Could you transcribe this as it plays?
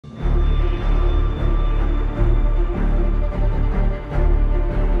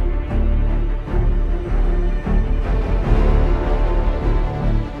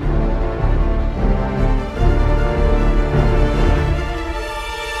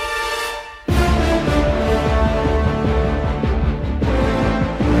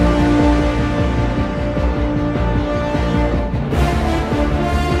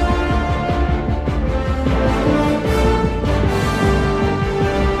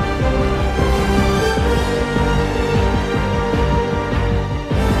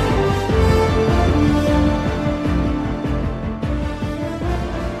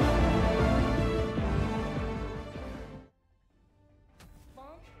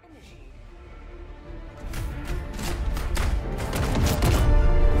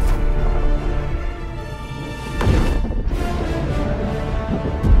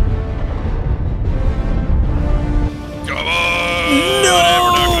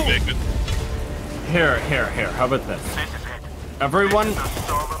Here. How about this? Everyone,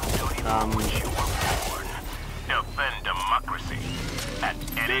 defend democracy at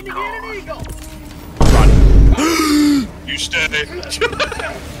any cost. run. You stay.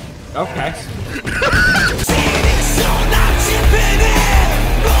 Okay.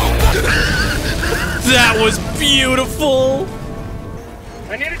 That was beautiful.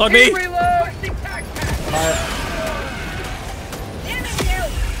 On me.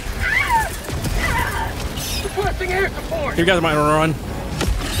 You guys might run.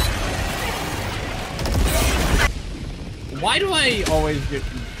 Why do I always get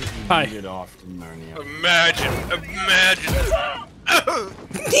Hi. yeeted off to Narnia? Imagine.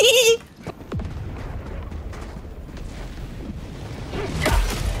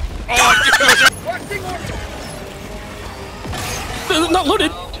 Not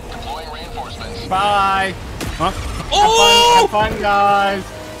loaded. Bye. Huh? Have fun, guys.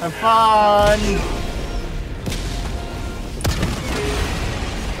 Have fun.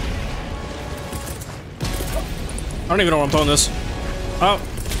 I don't even know where I'm pulling this. Oh.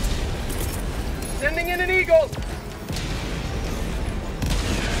 Sending in an eagle.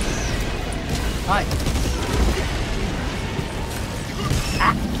 Hi.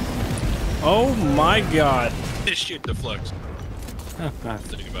 Oh my god. This shit deflects.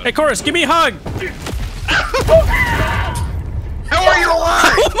 Hey, Chorus, give me a hug. How are you alive?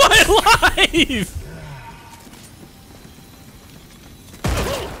 How am I alive?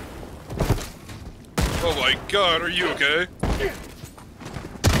 Oh my god, are you okay?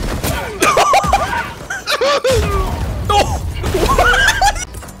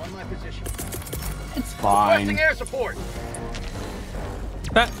 On my position. It's fine. Requesting air support.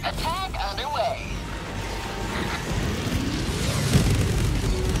 Attack underway.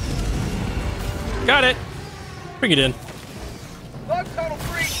 Got it. Bring it in. Log tunnel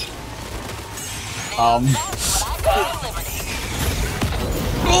free.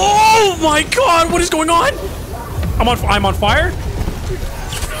 Oh my god, what is going on? I'm on fire?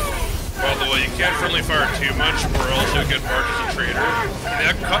 By the way, you can't friendly fire too much or else you'll get marked as a traitor.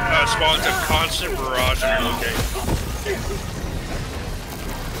 That spawns a constant barrage on your location.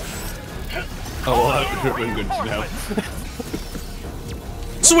 Oh, well, that would have been good to know.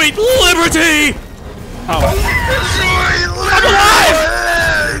 Sweet Liber-tea! Oh. I'm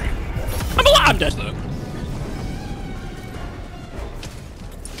alive! I'm alive! I'm dead though.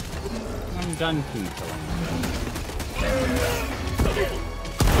 I'm done killing.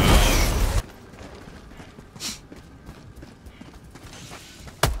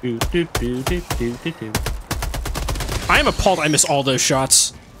 I am appalled I missed all those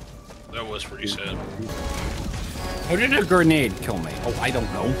shots. That was pretty sad. How did a grenade kill me? Oh, I don't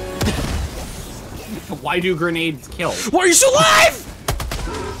know. Why do grenades kill? Why are you still alive?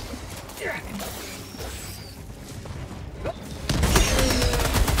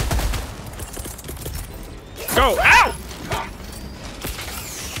 Go! Ow!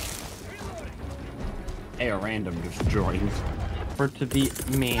 A random just joined. For to the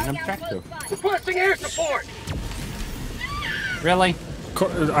main objective. Requesting air support. Really?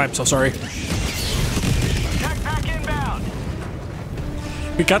 I'm so sorry. Backpack inbound.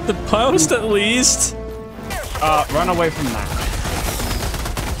 We got the post at least. Run away from that.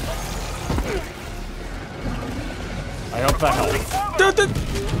 I hope that helps.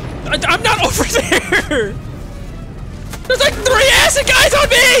 I'm not over there! There's like 3 acid guys on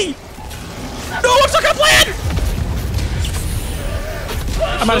me! No, I'm stuck on land!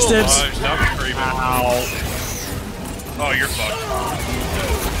 I'm out of stabs. Stop screaming. Ow. Oh, you're fucked.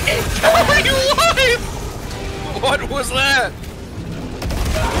 How are you alive? What was that?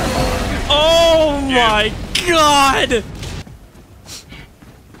 Oh my god!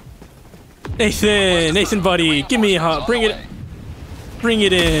 Nathan buddy, give me a hug. Bring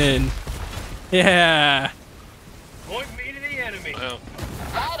it in. Yeah. Point me to the enemy. Oh.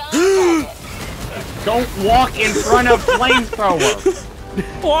 Don't walk in front of flamethrower.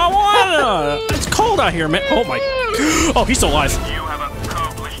 Well, I wanna. It's cold out here, man. Oh my. Oh, he's still alive. You have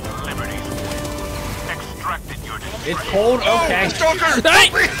accomplished liberty. Extracted your It's cold. Okay. Stalker! Hey!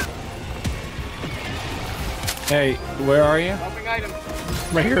 Hey, where are you? Helping item.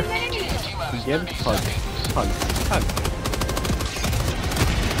 Right here. Give hug.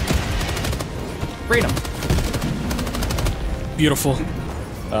 Freedom. Beautiful.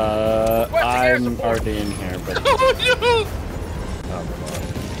 I'm already in here, but. Oh no! Oh,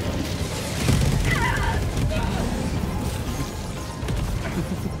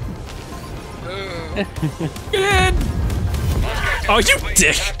 Get in! Oh, you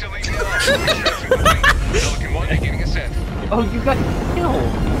dick! oh, you got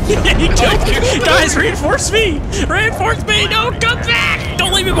killed. He killed me. Guys, reinforce me! Reinforce me! No, come back!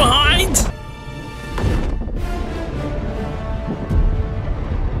 Don't leave me behind!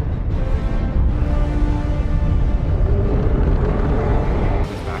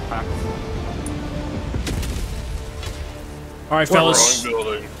 All right, fellas. Wrong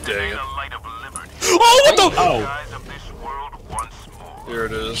building. Dang it. The light of liberty. Oh, what the? Oh. Eyes of this world once more. Here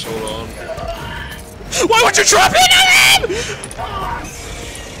it is. Hold on. Why would you drop into him?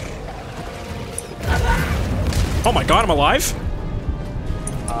 Oh my god, I'm alive?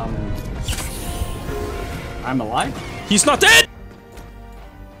 I'm alive? He's not dead!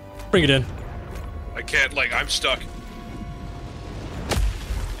 Bring it in. I can't, like, I'm stuck.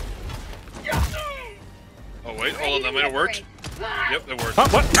 Oh, wait, hold on, that might have worked. Yep, that worked. Huh,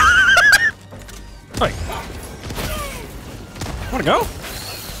 what? Hey. Wanna go?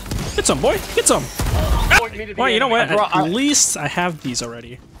 Get some, boy. Get some. Point me to the Well, you know enemy. what? At least I have these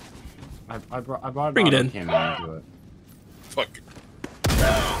already. I brought Bring it in. cannon into it. Fuck.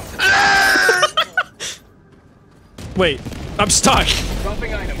 Wait, I'm stuck.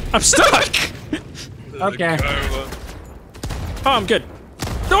 Dropping item. I'm stuck. Okay. Oh, I'm good.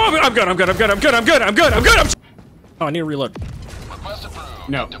 No, I'm good. I'm good. I'm good. I'm good. I'm good. I'm good. I'm good. I'm. Oh, I need to reload.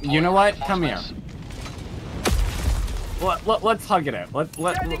 No, you know what? Come here. Let's hug it out. Let's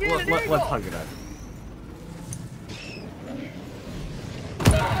hug it out.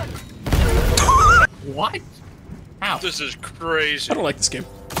 What? Ow. This is crazy. I don't like this game.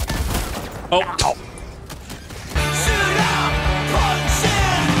 Oh. Ow.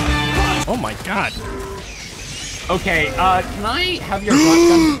 Oh my god. Okay, can I have your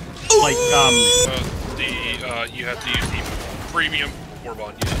shotgun? Like, You have to use the premium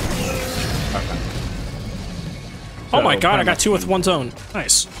Warbond. Yeah. Okay. Oh my god, I got 2 with 1 zone.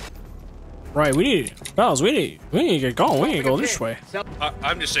 Nice. Right, Bells, we need to get going. We need to go this way.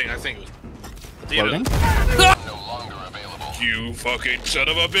 I'm just saying, I think it was. At the end Loading? of you fucking son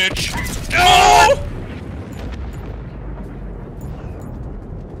of a bitch! Oh!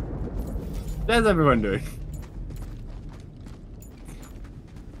 How's everyone doing?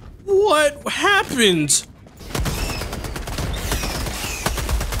 What happened?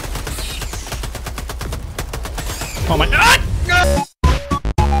 Oh my god!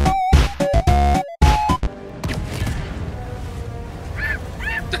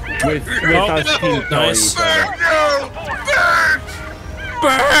 With us team nice. Berg, no! Berg!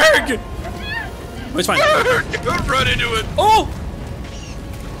 Berg! Oh, it's fine. Don't run into it! Oh!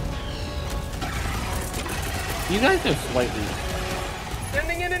 You guys are slightly.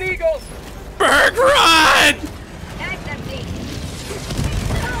 Sending in an eagle. Berg, run!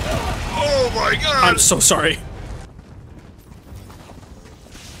 Oh my god! I'm so sorry.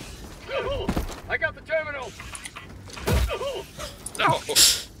 I got the terminal. No!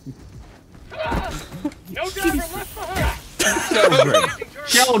 No driver left behind.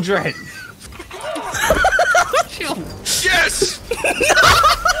 Children! Yes!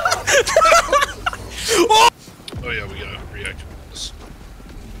 Oh yeah, we gotta react to this.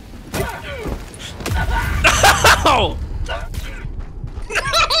 Oh!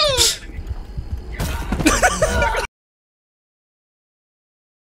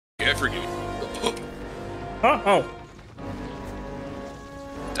 I forgive you. Huh? Oh.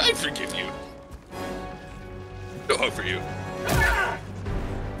 I forgive you. No hug for you.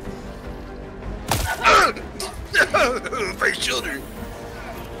 My shoulder.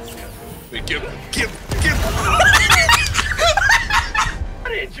 Wait, give.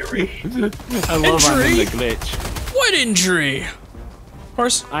 An injury. I love I'm in Injury? the glitch. What injury?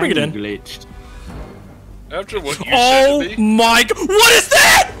 Horse, bring it in. Glitched. After what you Oh said to me. my god! What is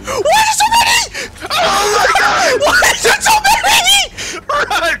that? Why is so many? Oh my god! Why is there so many?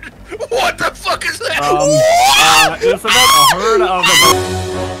 Run! What the fuck is that? It's about a herd of about